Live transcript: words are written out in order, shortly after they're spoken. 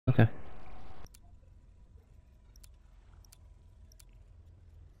Okay.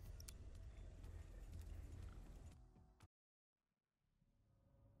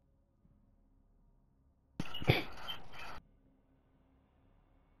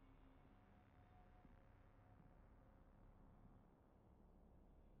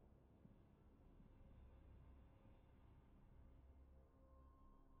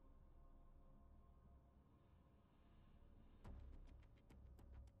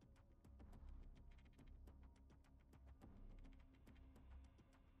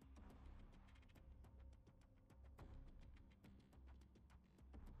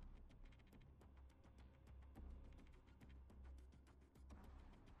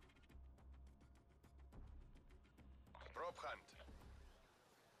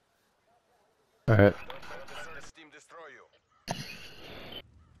 All right.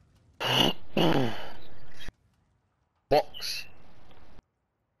 Box.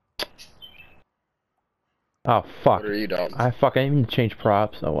 Oh fuck. What are you, Dalton? I didn't even change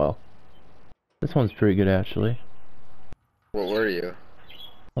props. Oh well. This one's pretty good actually. What were you? It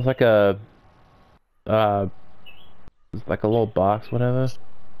was like a it's like a little box, whatever.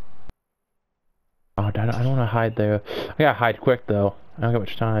 Oh, I don't want to hide there. I gotta hide quick though. I don't got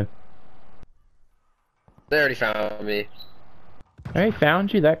much time. They already found me. I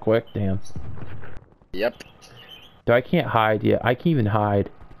found you that quick, damn. Yep. Dude, I can't hide yet. I can't even hide.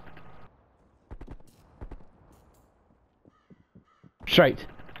 Straight.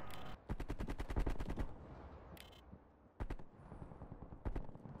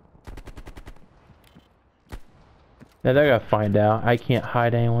 Now they're gonna find out. I can't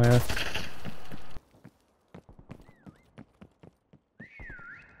hide anywhere.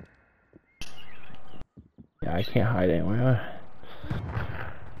 Yeah, I can't hide anywhere.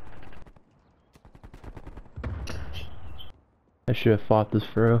 I should have fought this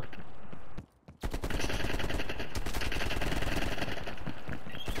through.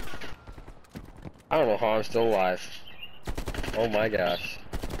 I don't know how I'm still alive. Oh my gosh.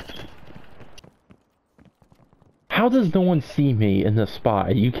 How does no one see me in this spot?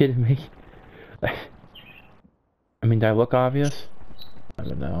 Are you kidding me? I mean, do I look obvious? I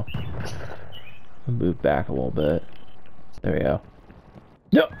don't know. I'll move back a little bit. There we go.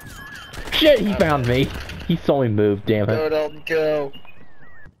 No! Shit, he found me! He saw me move, damn it. Go, Dalton, go!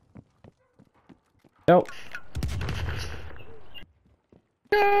 Nope.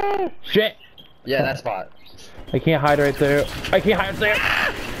 No! Shit! Yeah, that spot. I can't hide right there. I can't hide there!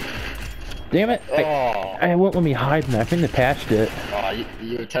 Damn it! Oh. I won't let me hide in there. I think they patched it. Oh,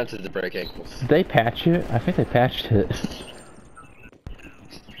 you attempted to break ankles. Did they patch it? I think they patched it.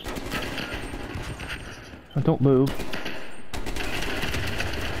 Oh, don't move.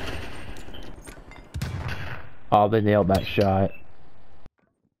 Oh, they nailed that shot.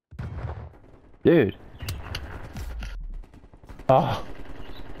 Dude. Oh.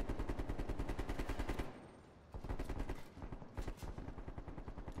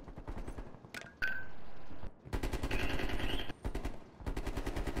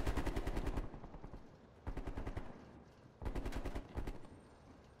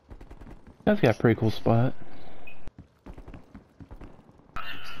 That's got a pretty cool spot.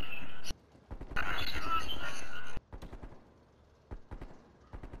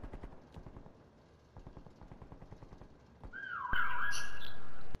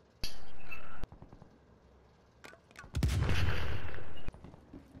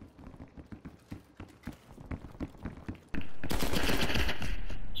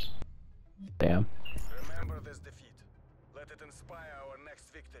 Damn. Remember this defeat. Let it inspire our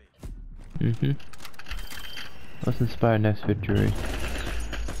next victory. Mm-hmm. Let's inspire next victory.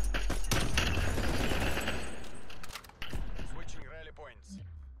 Switching rally points.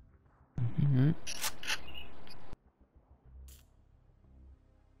 Mm-hmm.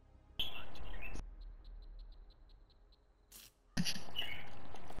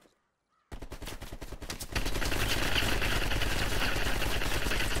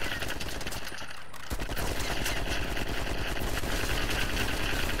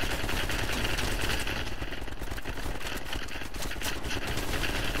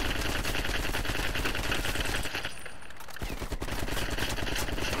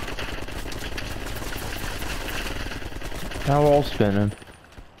 Now we're all spinning.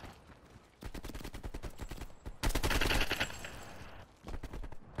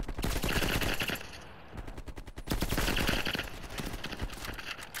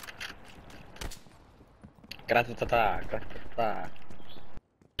 Gratatata, gratatata.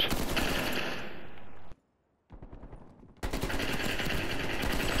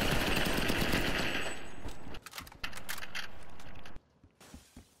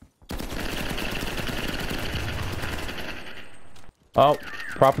 Oh,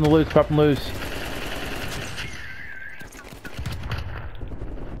 propping the loose, propping loose.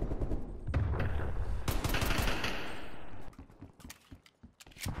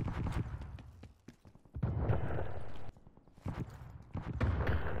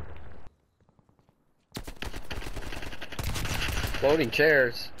 Floating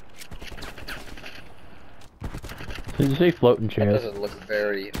chairs. Did you say floating That chairs? doesn't look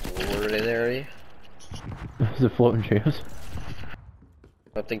very ordinary. Is it floating chairs?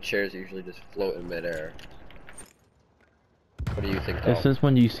 I don't think chairs usually just float in midair. What do you think, Yeah, though? since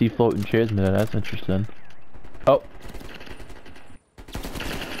when do you see floating chairs, man? That's interesting. Oh.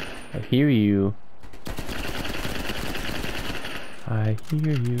 I hear you. I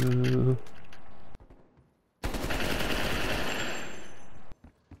hear you.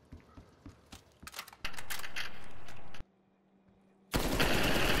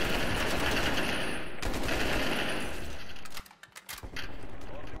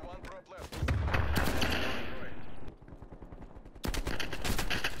 Only one prop left.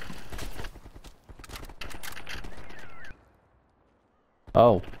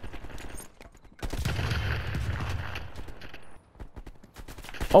 Oh.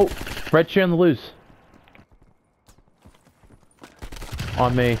 Oh, red chair on the loose.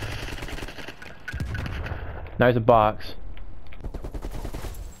 On me. Now there's a box.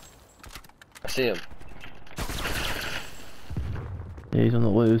 I see him. Yeah, he's on the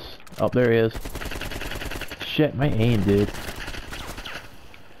loose. Oh, there he is. Shit, my aim, dude.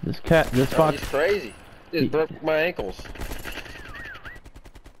 This Oh, box. he's crazy. Dude, broke my ankles.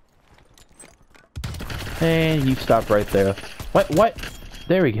 And you stop right there. What?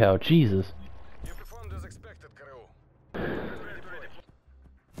 There we go. Jesus. You performed as expected, crew.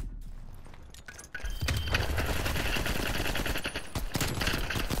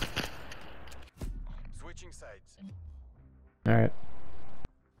 Switching sides. Alright.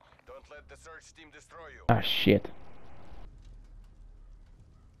 Don't let the search team destroy you. Ah, shit.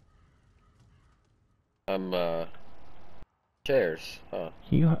 Chairs, huh?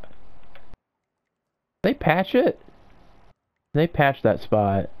 They patch it? They patched that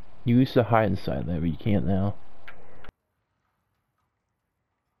spot. You used to hide inside there, but you can't now.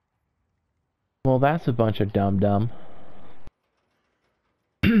 Well, that's a bunch of dum-dum.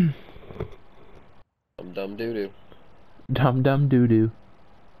 Dumb doo-doo. Dum-dum doo-doo.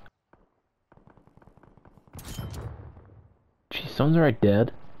 Jeez, someone's already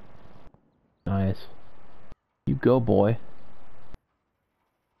dead. Nice. You go, boy.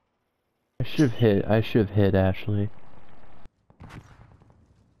 I should have hit, actually.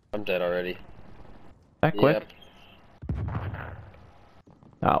 I'm dead already. That quick? Yep.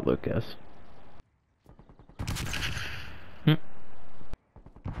 Ah, Lucas.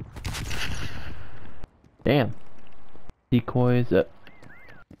 Damn. Decoys up.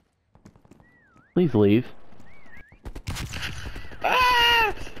 Please leave.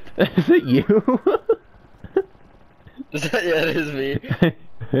 Ah! Is it you? Yeah, it is me.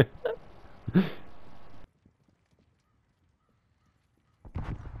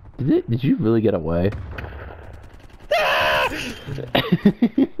 Did you really get away? I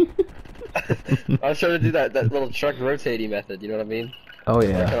was trying to do that little truck rotating method, you know what I mean? Oh Kind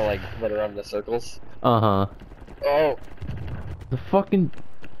yeah. of like run around in the circles. Uh-huh. Oh, The fucking...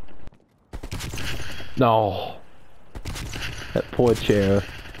 No. That poor chair.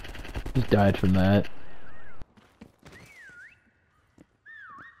 Just died from that.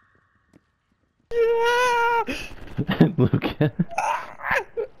 Lucas.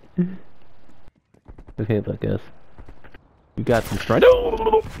 Okay, Lucas. You got some strength.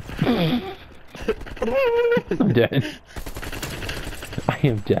 I'm dead. I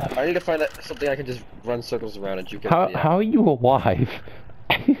am deaf. I need to find something I can just run circles around and juke How everybody out. are you alive?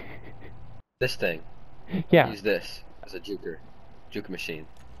 This thing. Yeah. Use this as a juker. Juke machine.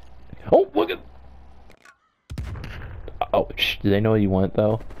 Oh, look at. Oh, shh. Do they know what you want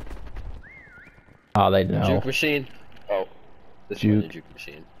though? Oh, they know. Juke machine. Oh, this Juke. one, juke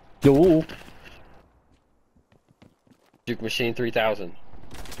machine. Yo. Juke machine 3000.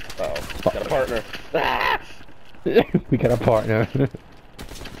 Uh oh, got a partner. Ah! We got a partner.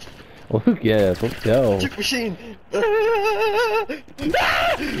 Oh yes, let's go. Juke machine.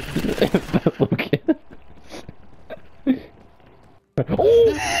 Lucas.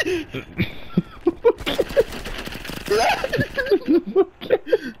 Oh!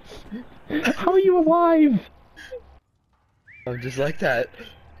 How are you alive? I'm just like that.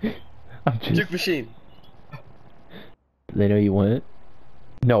 I'm just... Juke machine. They know you want it?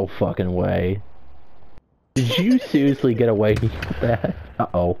 No fucking way. Did you seriously get away with that?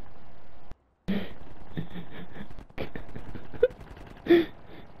 Uh-oh.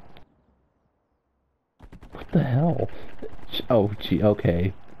 the hell? Oh, gee,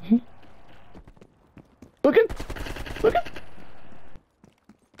 okay. Looking! Looking!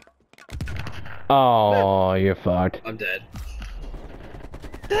 Oh, you're fucked. I'm dead.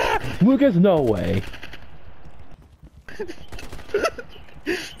 Lucas, no way.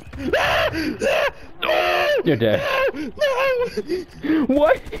 You're dead.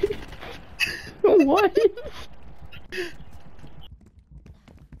 What? What?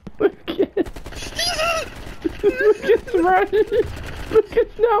 Lucas. Lucas, run. Lucas,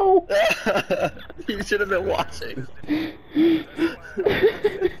 no. You should have been watching.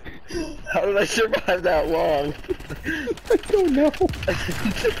 How did I survive that long? I don't know.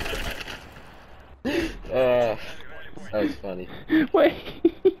 That was funny. Wait.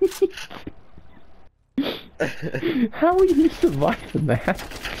 How are you surviving that?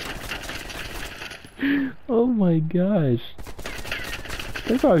 Oh my gosh.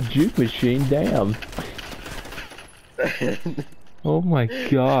 That's our Juke Machine, damn. Oh my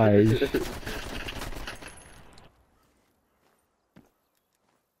gosh.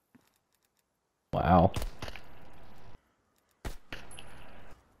 Wow.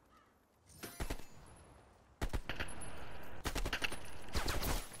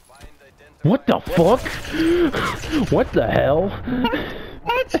 What the fuck? What the hell?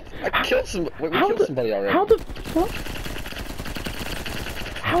 What? I killed some. Wait, we killed somebody already. How the fuck?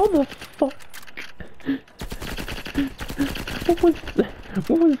 How the fuck?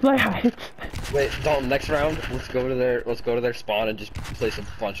 What was that? Wait, Dalton. Next round, let's go to their spawn and just place a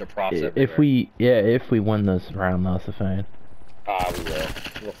bunch of props everywhere. If we win this round, that's the fine. Ah, we will.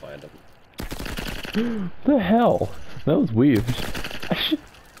 We'll find them. The hell? That was weird.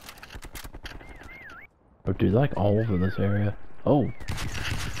 Or dude, like all over this area. Oh.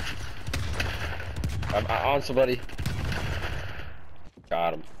 I'm on somebody.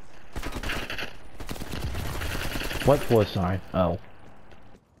 Got him. What floor sign? Oh.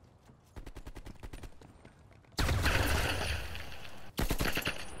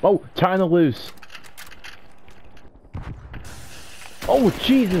 Oh, tying the loose. Oh,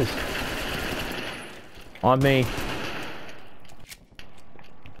 Jesus. On me.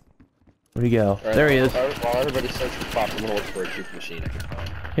 Where'd he go? Right, there he is. While everybody searches for props, I'm gonna look for a Juke Machine.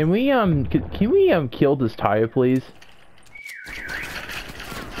 Can we kill this tire, please?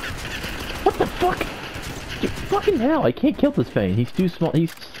 What the fuck? You fucking hell! I can't kill this thing. He's too small.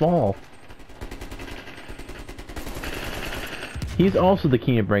 He's small. He's also the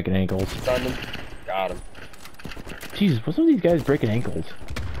king of breaking ankles. Stunned him. Got him. Jesus, what's with these guys breaking ankles?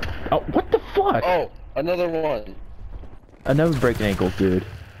 Oh, what the fuck? Oh, another one. Another breaking ankles, dude.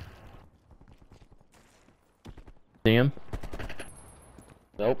 See him?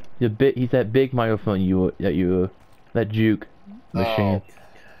 Nope. He's that big microphone that Juke Machine. Oh.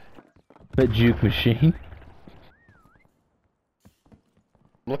 That Juke Machine.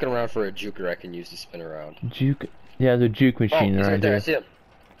 I'm looking around for a juker I can use to spin around. Juke. Yeah, the Juke Machine he's right there. there. I see him.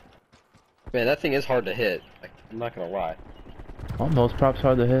 Man, that thing is hard to hit. I'm not gonna lie. Oh, most props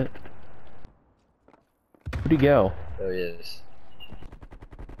hard to hit. Where'd he go? There he is.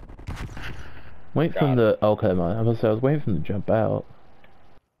 Wait for him to. Okay, man. I was waiting for him to jump out.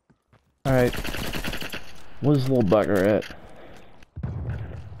 Alright. Where's the little bugger at?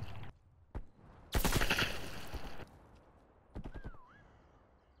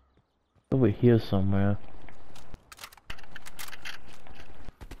 Over here somewhere.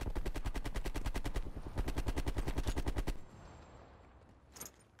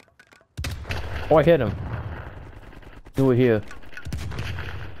 Oh, I hit him. Over here.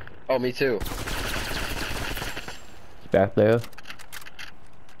 Oh, me too. He's back there.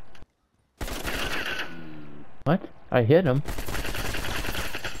 What? I hit him.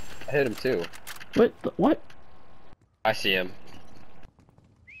 I hit him too. What? I see him.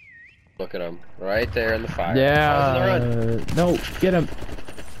 Look at him. Right there in the fire. Yeah. No, get him.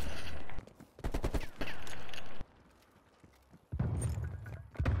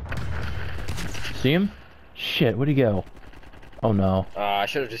 See him? Shit, where'd he go? Oh no. I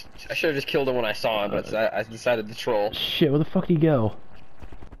should have just killed him when I saw him, but I decided to troll. Shit, where the fuck did he go?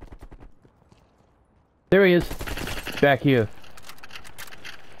 There he is. Back here.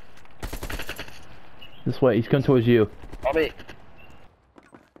 This way, he's coming towards you. On me.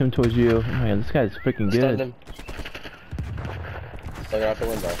 Coming towards you. Oh my god, this guy's freaking Stunned good. him. Stuck out the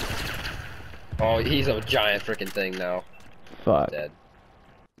window. Oh, he's a giant freaking thing now. Fuck. Dead.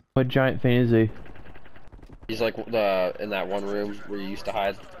 What giant thing is he? He's like in that one room where you used to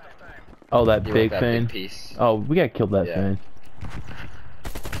hide. Oh, that You big that thing? big piece. Oh, we gotta kill that thing.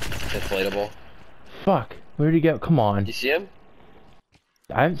 Inflatable. Fuck. Where'd he go? Come on. You see him?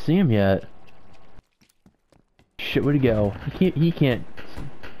 I haven't seen him yet. shit, where'd he go? He can't.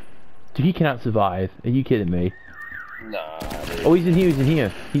 Dude, he cannot survive. Are you kidding me? Nah, dude. Oh, he's in here, he's in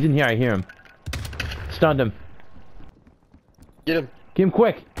here. He's in here, I hear him. Stunned him. Get him. Get him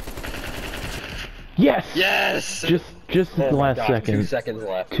quick. Yes! Yes! Just Oh the my last God, second. 2 seconds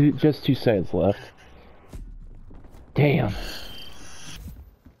left. Just 2 seconds left. Damn.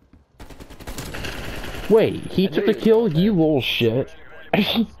 Wait, he took the kill? You little shit.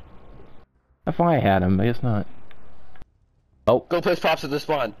 If I had him, I guess not. Oh. Go place props at the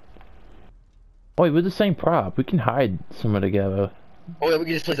spawn. Oh, wait, we're the same prop. We can hide somewhere together. Oh yeah, we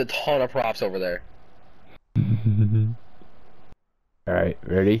can just place a ton of props over there. Alright,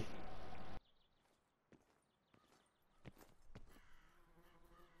 ready?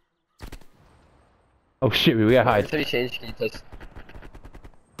 Oh shit, we gotta hide. Can you change? Can you place?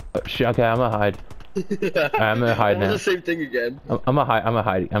 Oh, shit, okay, I'm gonna hide. I'm gonna hide now. The same thing again. I'm gonna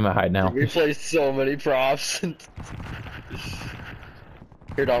hide now. We placed so many props.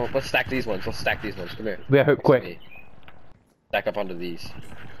 Here, Donald, let's stack these ones. Come here. We gotta hope quick. Stack up onto these.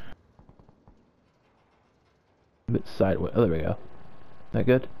 A bit sideways. Oh, there we go. That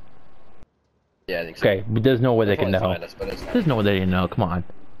good? Yeah, I think so. Okay, but there's no way they can know. Us, There's no way they can know. Come on.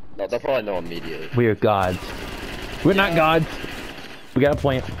 No, they'll probably know immediately. We are gods. We're not gods. We got a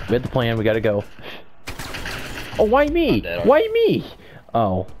plan. We have the plan. We gotta go. Oh, why me? Why me?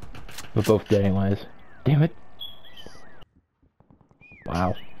 Oh, we're both dead anyways. Damn it.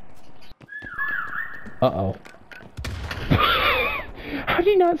 Wow. Uh-oh. How did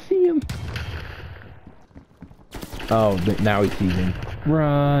he not see him? Oh, now he sees him.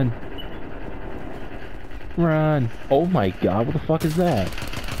 Run. Run. Oh my god, what the fuck is that?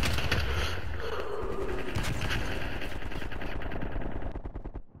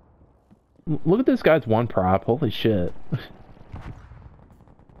 Look at this guy's one prop. Holy shit.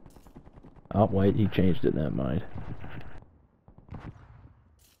 Oh, wait, he changed it. Never mind.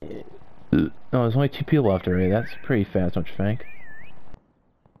 Oh, there's only 2 people left already. That's pretty fast, don't you think?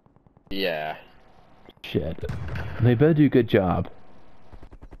 Yeah. Shit. They better do a good job.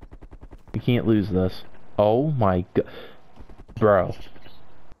 We can't lose this. Oh my god. Bro.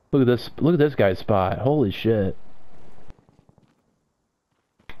 Look at this. Look at this guy's spot. Holy shit.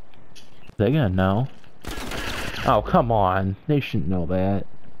 They gonna know. Oh, come on. They shouldn't know that.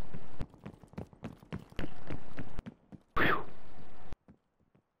 Whew.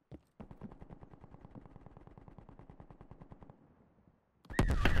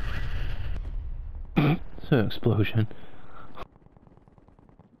 It's an explosion.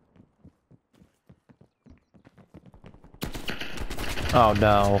 Oh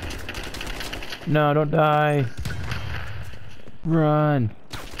no. No, don't die. Run.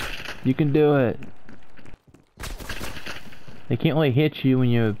 You can do it. They can't really hit you when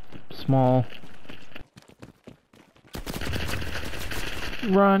you're small.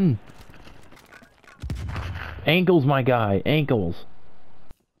 Run. Ankles, my guy. Ankles.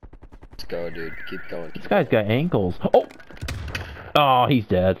 Let's go, dude. Keep going. This guy's got ankles. Oh! Oh, he's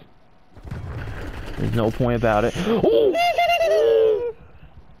dead. There's no point about it. Oh!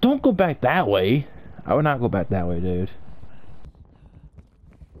 Don't go back that way. I would not go back that way, dude.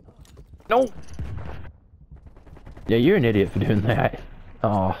 No! Yeah, you're an idiot for doing that.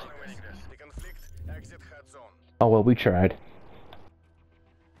 Oh. Oh well, we tried.